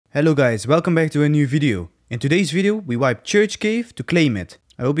Hello guys, welcome back to a new video. In today's video, we wipe Church Cave to claim it.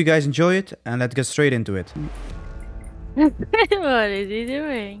 I hope you guys enjoy it, and let's get straight into it. What is he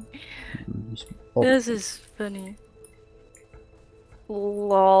doing? Oh. This is funny.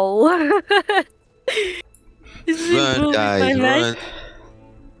 LOL. Run, guys, run.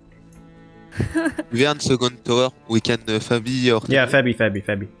 We are on second tower. We can Fabi or... Yeah,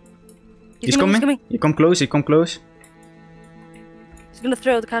 Fabi. He's coming. He come close. He's gonna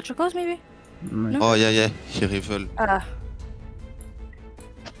throw the catcher close, maybe? No? Oh, yeah, he reveal. Ah.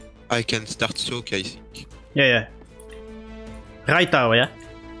 I can start soak, I think. Yeah. Right tower, yeah?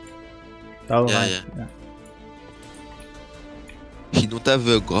 Tower right. Yeah. He don't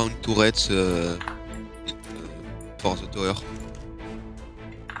have ground turrets for the tower.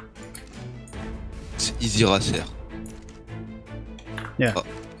 It's easy racer. Yeah. Oh,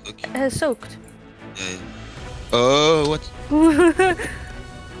 okay. Soaked. Yeah. Oh, what?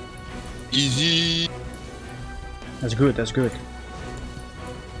 Easy. That's good.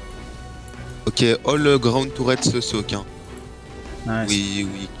 Okay, all ground turrets soak. Hein. Nice.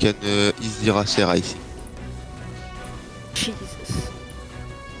 We can easy racer, I think. Jesus.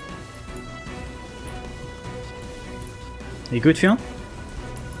 You good, Phil?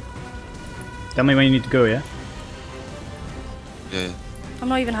 Tell me when you need to go, yeah? Yeah. I'm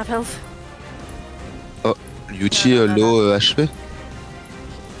not even half health. Oh, Yuchi low HP?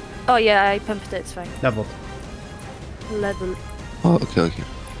 Oh yeah, I pumped it, it's fine. Level. Oh, okay.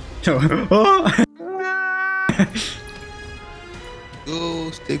 Oh!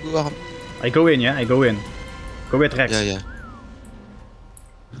 Go, stay go arm. I go in, yeah? Go with Rex. Yeah.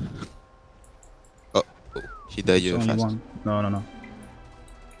 Oh, he died Only fast. one. No.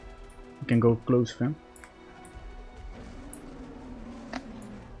 You can go close, fam.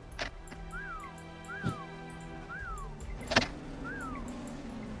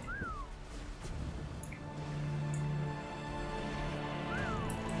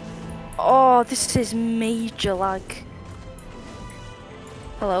 Oh, this is major lag.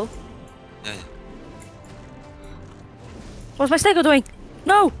 Hello? Yeah. What's my stego doing?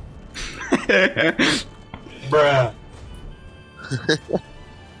 No! Bruh.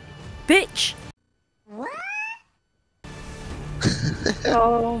 Bitch!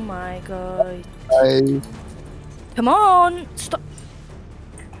 Oh my god. Come on! Stop!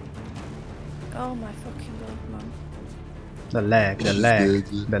 Oh my fucking god, man. The lag.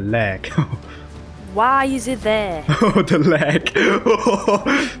 Why is it there? Oh, the lag.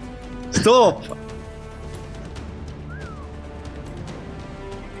 Stop!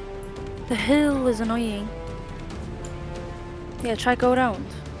 The hill is annoying. Yeah, try go around.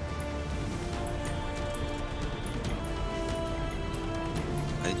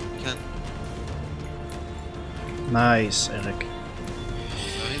 I can. Nice, Eric.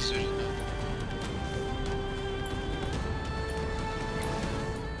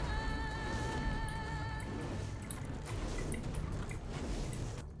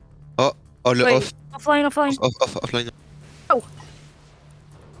 Oh, all Wait, off. offline. Oh!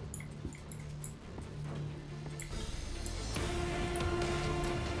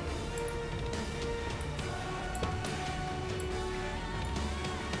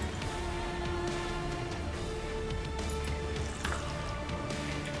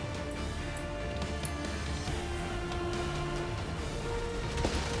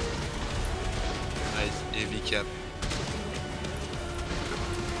 Nice, heavy cap.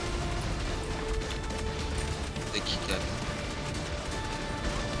 The key cap.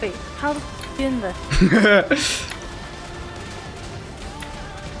 Wait, how the f you in there?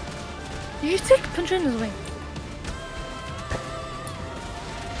 Did you take punch in his wing?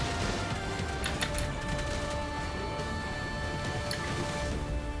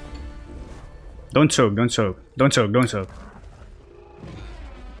 Don't choke.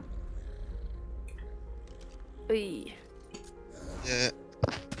 Oy. Yeah.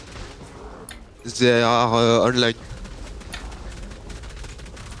 They are online.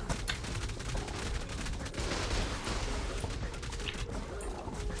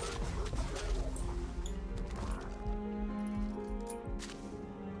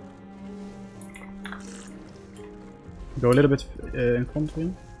 Go a little bit in front of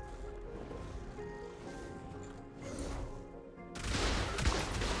him.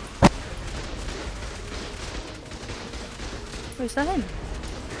 Oh, is that him?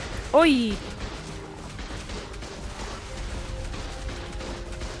 Oi!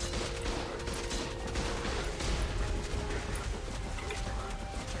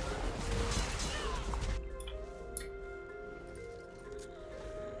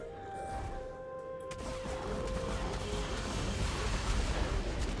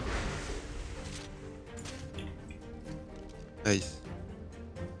 Nice.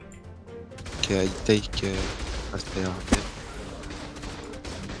 Okay, I take faster. Okay.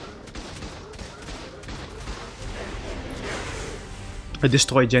 I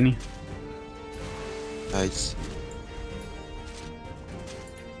destroyed Jenny. Nice.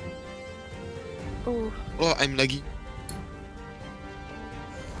 Oh, Oh, I'm laggy.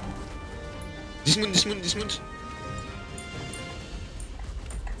 Dismount.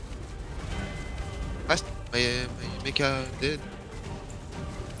 Fast. My mecha dead.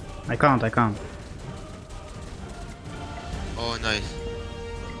 I can't. Oh, nice.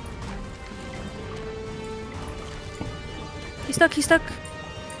 he's stuck.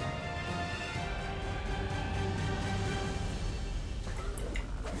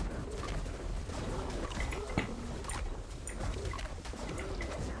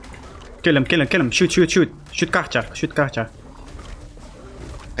 Kill him. Shoot. Shoot Karcher.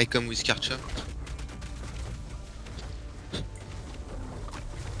 I come with Karcher.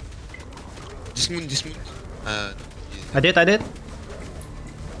 Dismount. I did.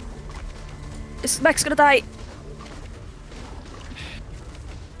 This mech's gonna die.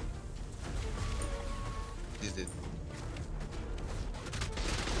 He's dead.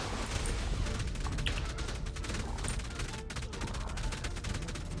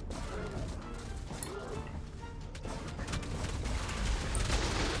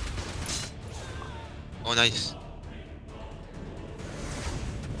 Oh, nice.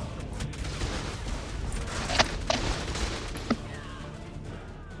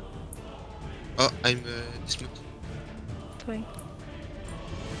 Oh, I'm dismount. Doing.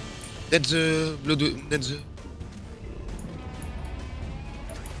 Net the blood. Net the.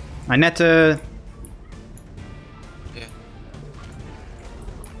 I net. Yeah.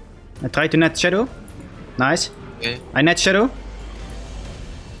 I tried to net Shadow. Nice. Yeah. I net Shadow.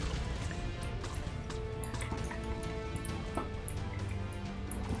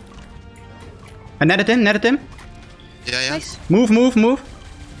 I netted him. Yeah. Nice. Move.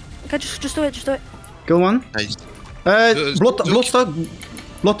 Okay, just do it. Kill one. Nice. Blood.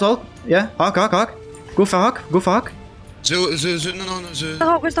 Yeah. Hawk. Go for Hawk. No. The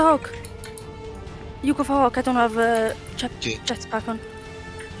Hawk, where's the Hawk? You go for Hawk, I don't have Okay. jetpack on.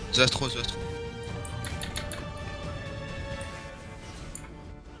 The Astro.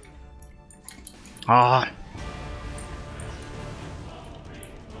 Ah.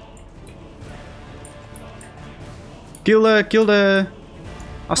 Kill the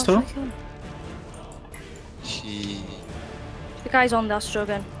Astro. Oh, fuck you. The guy's on the Astro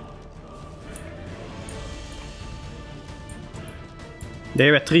again. They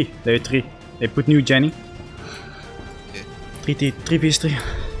were three. They put new Jenny. Okay. 3v3.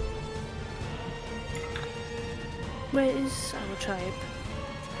 Where is our tribe?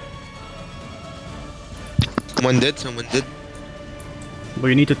 Someone dead. But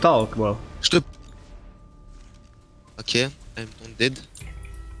you need to talk, bro. Stop. Okay, I'm not dead.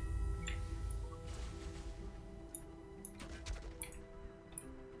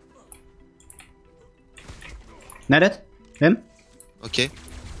 Netted? Him? Okay.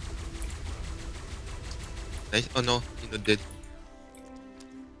 Nice. Oh no, he's not dead.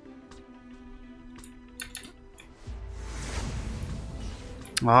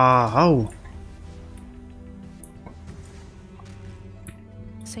 Ah, how?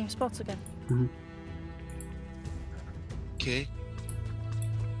 Same spots again. Okay.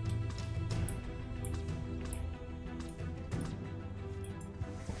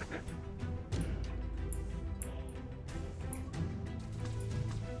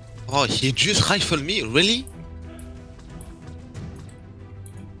 Oh, he just rifled me, really?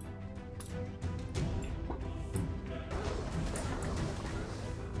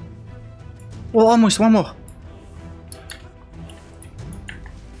 Oh, almost one more.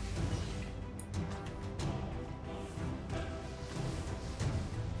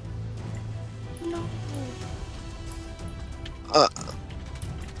 No. Oh,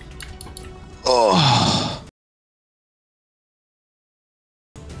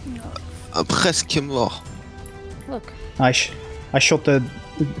 No. presque mort. Look. I shot the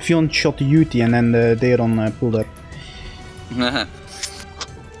Fion shot the Uti and then the Daron pulled up.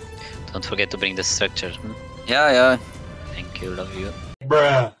 Don't forget to bring the structure. Ja. Thank you, love you.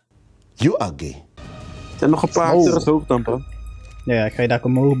 You are gay. zijn nog een paar Oh. terras hoogdampen. Ja, ik ga je daar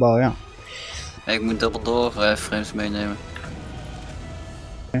omhoog bouwen, ja. Ik moet dubbel door frames meenemen.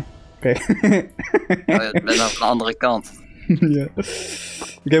 Oké. Oh, ik ben aan de andere kant. Yeah.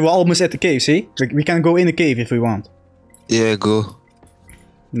 Okay, we're almost at the cave, see? We can go in the cave if we want. Yeah, go.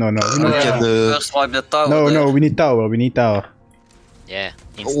 No. We can, First wipe the tower. No, we need tower. Yeah,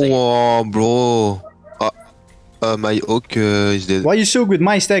 instinct. oh, bro. My oak is dead. Why you soak with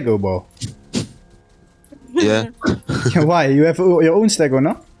my stego, bro? Yeah. Why? You have your own stego,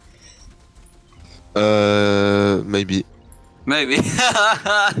 no? Maybe. Maybe.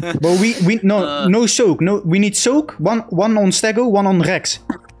 But we no soak. No, we need soak. One on stego, one on Rex.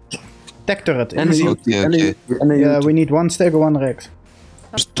 Tech turret. Easy. Okay. Yeah, we need one stego, one Rex.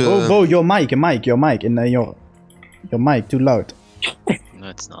 Just, Oh, bro, your mic, your mic too loud. No,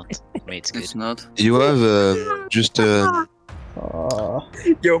 it's not. Me, it's good. It's not. You have just Yo,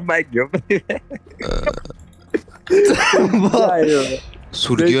 Mike, yo.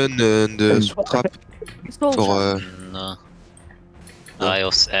 soul gun and soul trap for No. I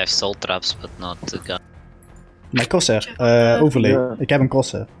also have soul traps, but not the gun. Mijn crosshair, overlay. Ja. Ik heb een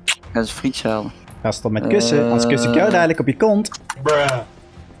crosshair. Ga eens frietje halen. Ga stop met kussen, anders kus ik jou dadelijk op je kont.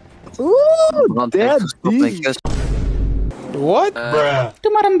 Want Damn, echt gestopt met kus. What?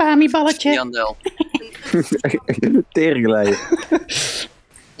 Doe maar een bami-balletje. Jandel. Teringleier.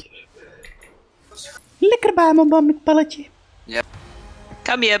 Lekker bami-balletje.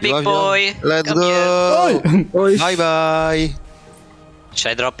 Come here, big You have boy. Let's Come go! here. Hoi. Bye bye!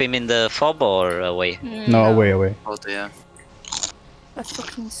 Should I drop him in the fob or away? No, away. Grote, ja. That's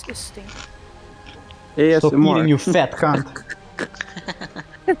fucking disgusting. Stop eating ASMR. you fat cunt.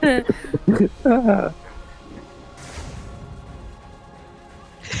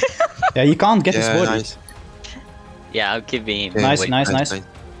 Yeah, you can't get his Yeah, body. nice. Yeah, I'll keep him. Yeah, Nice, nice. Okay,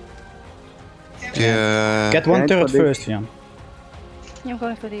 Get one Thanks turret for this. first, Jan. Yeah, I'm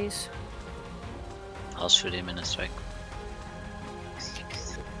going for these. I'll shoot him in a strike.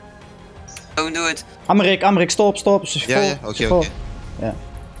 Don't do it. Amerik, stop. Yeah, okay. Yeah.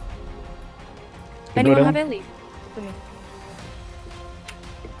 Anyone that have one? Ellie? For me.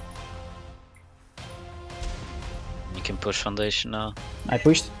 You can push foundation now. I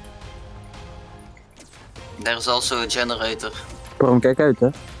pushed. There's also a generator. Bro, kijk uit, hè.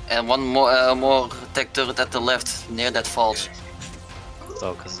 And one more tech turret at the left, near that falls.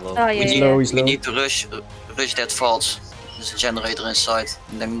 Talk is low. Oh, We yeah, need, yeah. he's we low. need to rush that falls. There's a generator inside,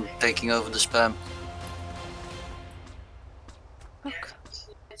 and then taking over the spam. Fuck.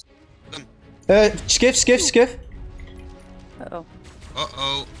 Skiff. Uh-oh.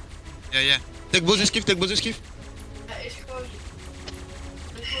 Uh-oh. Yeah. Take boze skiff.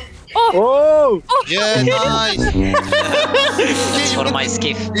 Oh! Yeah, nice! That's for my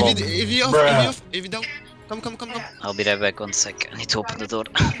skiff. Bob. If you off, if you down. Come. I'll be right back 1 sec. I need to open the door.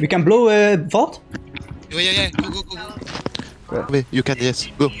 We can blow vault? Yeah, go. Wait, you can, yes,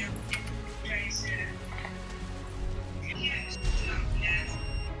 go.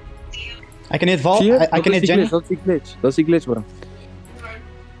 I can hit vault, Zie je? I can hit Jenny. Dat is die glitch, bro.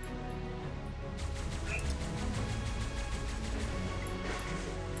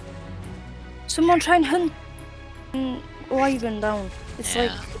 Someone try and hunt Wyvern down. It's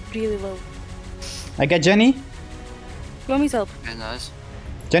like Yeah. really low. I get Jenny. You want me to help? Okay, nice.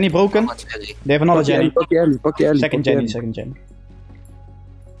 Jenny broken. Much ready. They have another Jenny. Pak je Ellie. Second Jenny.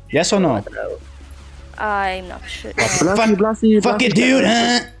 Yes or no? I'm not sure. Blaas die. Fuck it, dude!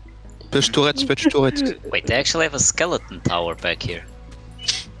 Huh? Push turret. Wait, they actually have a skeleton tower back here.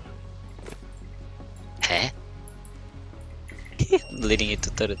 Huh? Leading into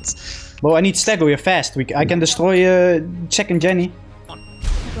turrets. Bro, I need stagger, we're fast. I can destroy second Jenny. I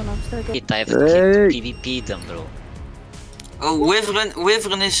don't know, still good. Shit, I have to PvP them, bro. Oh,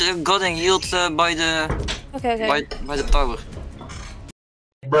 Wyvern is getting healed by the Okay. by the tower.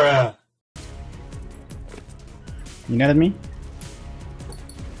 You net at me?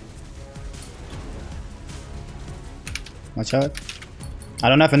 Watch out. I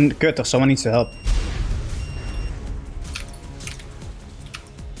don't have a cutter, someone needs to help.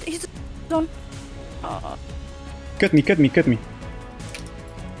 He's done. Cut me.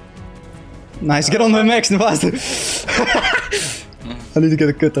 Nice, get on the max, faster. I need to get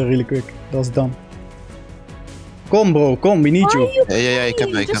a cutter really quick. That was dumb. Come, bro, we need Why you. are you Yeah, I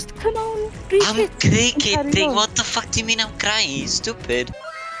come. Just come on, I'm it. cricket. What the fuck do you mean I'm crying? You stupid.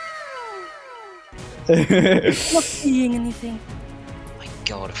 Not seeing anything. My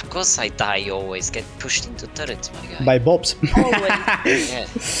god, of course I die always. Get pushed into turrets, my guy. By Bobs. Always. Yeah.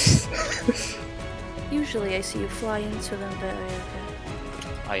 Usually I see you fly into them, but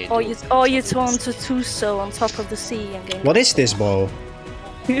I or do. you turn to Tuso on top of the sea and game. What is this, bro?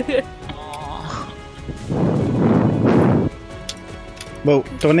 Whoa,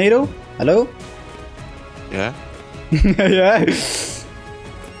 tornado? Hello? Yeah. Ja.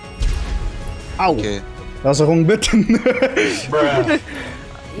 Auw, Okay. dat was een wrong button.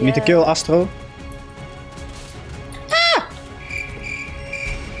 We need to kill Astro.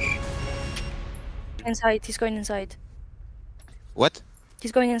 inside. He's going inside. What?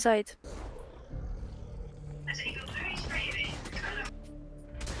 He's going inside.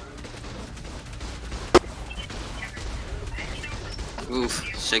 Oof,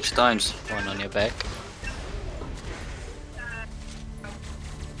 6 times. One on your back.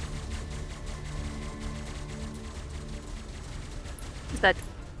 He's dead.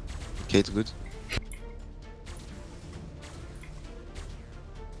 Okay, it's good.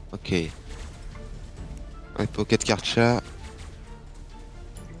 Okay. I pocket Karcha.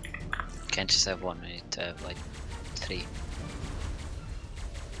 Can't just have one, we need to have like 3.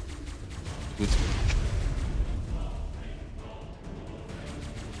 Good.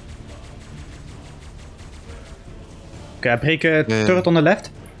 Okay, I break turret on the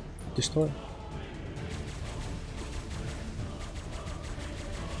left. Destroy.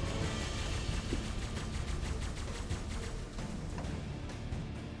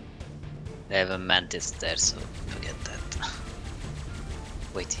 They have a mantis there, so forget that.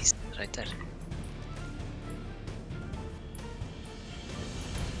 Wait, he's right there.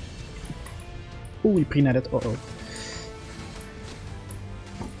 Oeh, he pre-netted. Oh.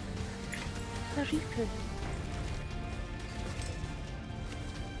 The Reaper.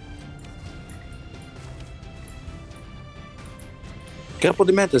 Grapple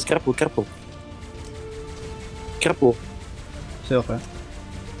the mantis, grapple. Grapple. Silver.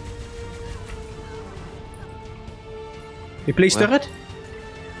 He plays Where? turret?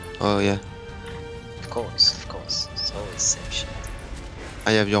 Oh yeah. Of course. It's always same shit.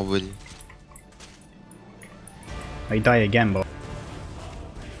 I have your body. I die again, bro.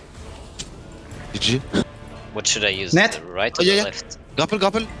 GG. What should I use? Net? The right Oh, or yeah, the yeah. left? Grapple.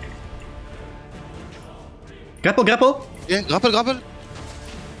 Grapple. Yeah, grapple.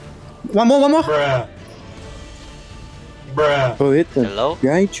 One more. Oh, hit him. Hello?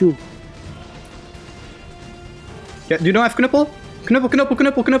 Behind you. Yeah, you don't have knuppel? Knuppel.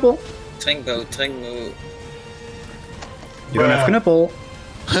 Trinkbo. You don't have knuppel.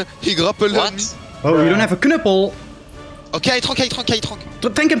 He grappled on me. What? Oh, you don't have a knuppel. Okay, I trunk.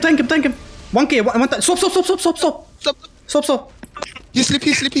 Tank him. One kill. One time. Stop. He sleep.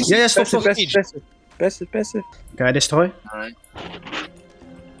 Yeah, stop. Passive. Okay, I destroy. Alright.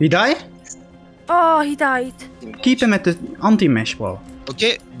 He die? Oh, he died. Keep him at the anti-mesh, bro.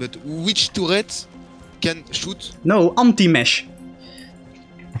 Okay, but which turret can shoot? No, anti-mesh.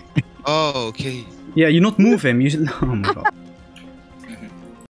 Oh, okay. Yeah, you not move him. You. Oh my god.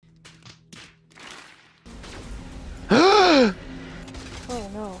 Oh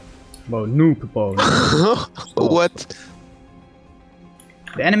no. Bro, noob, bro. What?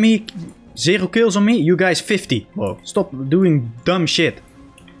 The enemy 0 kills on me. You guys 50. Bro, stop doing dumb shit.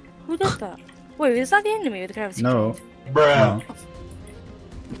 Who did that? Wait, is that the enemy with the gravity No. field? No.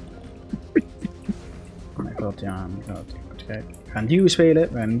 Oh my god, ja, my god. Kijk, we gaan duo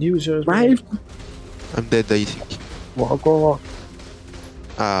spelen. We gaan duo spelen. Maar hij heeft... I'm dead, I think. Walk.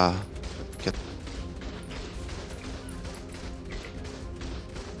 Ah.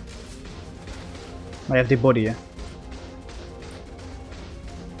 Maar je hebt die body, hè.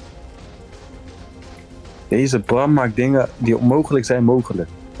 Deze Bram maakt dingen die onmogelijk zijn mogelijk.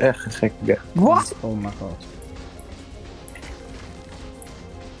 Echt gek. Wat? Oh my god.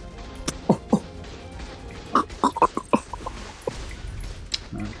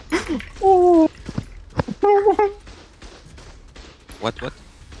 What?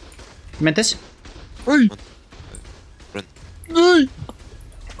 Mantis? Run. Nee!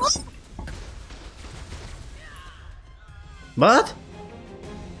 Wat?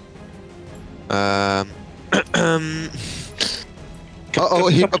 Oh,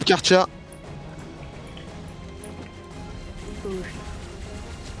 hip up Karcha.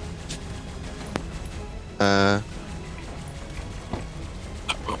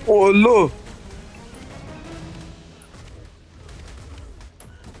 Oh, lo!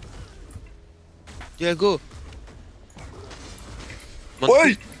 Yeah, go.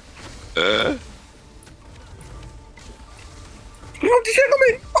 Hoi! Roep die shit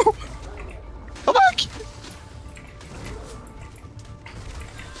mee! Oh. Come back!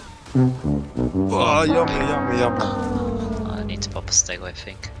 Oh, jammer. I need to pop a stego, I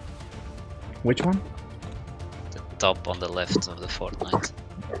think. Which one? The top on the left of the Fortnite.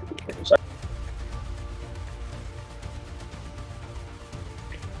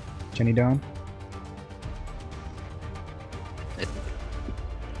 Jenny down.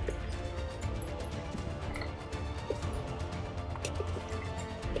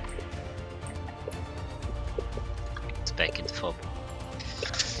 It's back in the fob.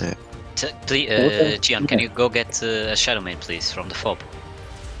 Yeah. Please, Gian, can you go get a Shadow Main, please, from the fob?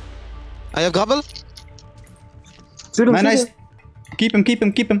 I have grapple. Nice. Keep him, keep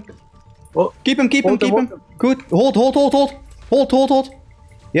him, keep him. Oh. Keep him, keep him, Hold him, keep him. hold him. Good. Hold, hold, hold, hold. Hold, hold, hold.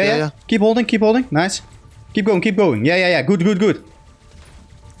 Yeah, yeah. Yeah. Keep holding, keep holding. Nice. Keep going, keep going. Yeah, yeah, yeah. Good, good, good.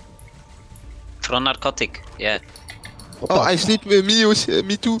 From narcotic, yeah. Oh, I sleep. Me also,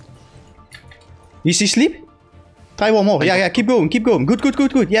 me too. You see sleep? Try one more. Yeah, yeah. Keep going, keep going. Good, good,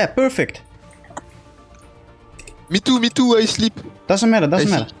 good, good. Yeah, perfect. Me too. Me too. I sleep. Doesn't matter,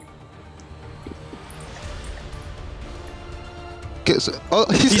 doesn't I matter. Oh,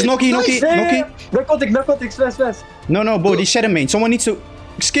 He's knocky, knocky, knocky. Narcotics, fast. No, no, bro. These shadow mains. Someone needs to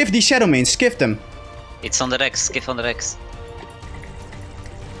skiff these shadow mains. Skiff them. It's on the Rex, skiff on the Rex.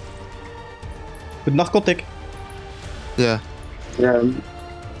 With narcotic. Yeah. Yeah,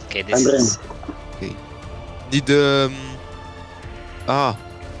 Okay, this I'm is... Okay. Did ah.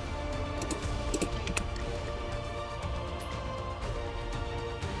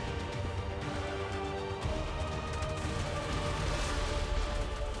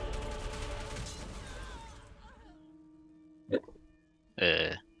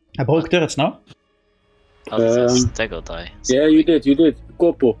 I broke turrets now. How did the Stego die? yeah, you did.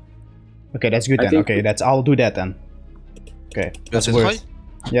 Koppel. Okay, that's good I then. think- Okay, that's. I'll do that then. Okay, that's That's worth.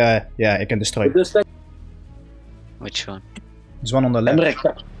 Yeah, yeah, I can destroy. Dus Which one? There's one on the left.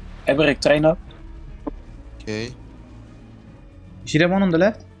 Emmerich, train up. Okay. You see that one on the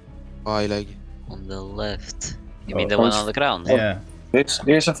left? Oh, I like. On the left. You mean the one on the ground? Yeah. There's a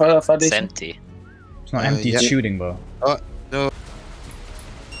It's foundation. empty. It's not empty, it's yeah. shooting, bro. Oh no.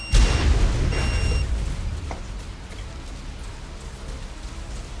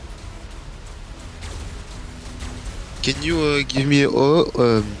 Can you give me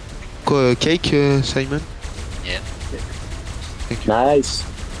a cake, Simon? Yeah. Thank you. Nice.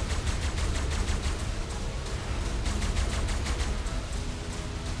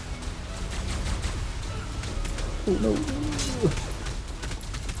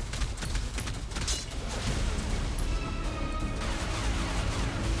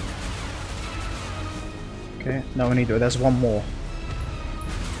 Okay, now we need to. There's one more.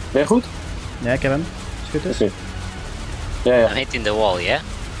 Ben je goed? Ja, ik heb hem. Is goed dus? Oké. Ja. I'm hitting the wall, yeah?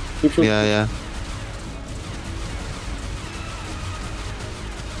 Keep shooting. Yeah.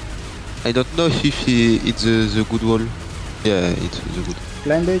 I don't know if it's the good wall. Yeah, it's the good.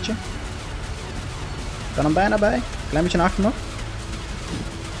 Klein beetje. Kan hem bijna bij. Klein beetje naar achter nog.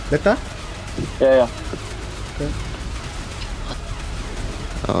 Lukt dat? Ja.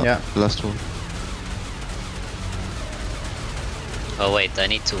 Oh, Yeah. last one. Oh wait, I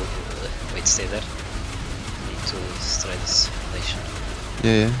need to... wait, stay there. I need to destroy this foundation.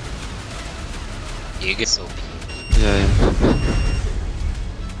 Yeah. You get so... Yeah.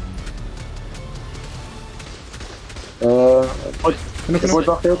 Genoeg, Het wordt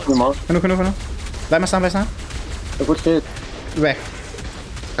wel heel goed, man. Genoeg. Blijf maar staan. Het wordt shit. Weg.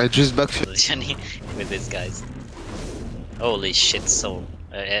 I just back. Johnny with these guys. Holy shit, so...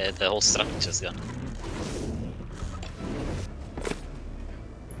 the whole structure's gone.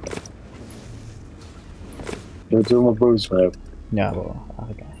 Je bent helemaal boos voor hem. Ja, bro.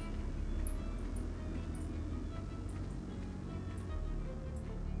 Eigenlijk.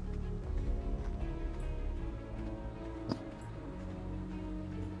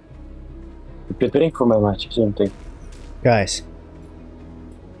 Heb je drink voor mij, maatje? Zo'n ding. Guys.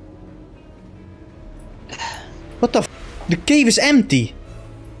 What the f? The cave is empty.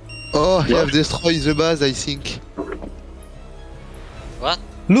 Oh, you have destroyed the base, I think. What?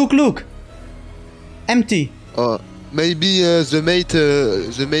 Look. Empty. Oh, maybe the mate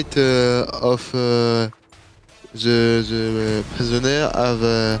of the prisoner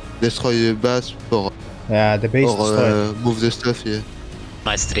have destroyed the base for Ja, de base is or destroyed. move the stuff here.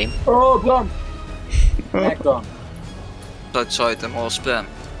 My stream. Oh, Bram! Kijk dan. Outside them all spam.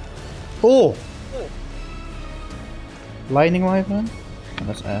 Oh! Lightning Wyvern? Oh,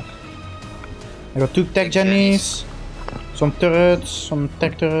 that's erg. I got 2 tech jennies, some turrets, some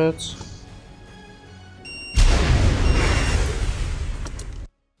tech turrets.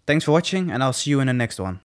 Thanks for watching and I'll see you in the next one.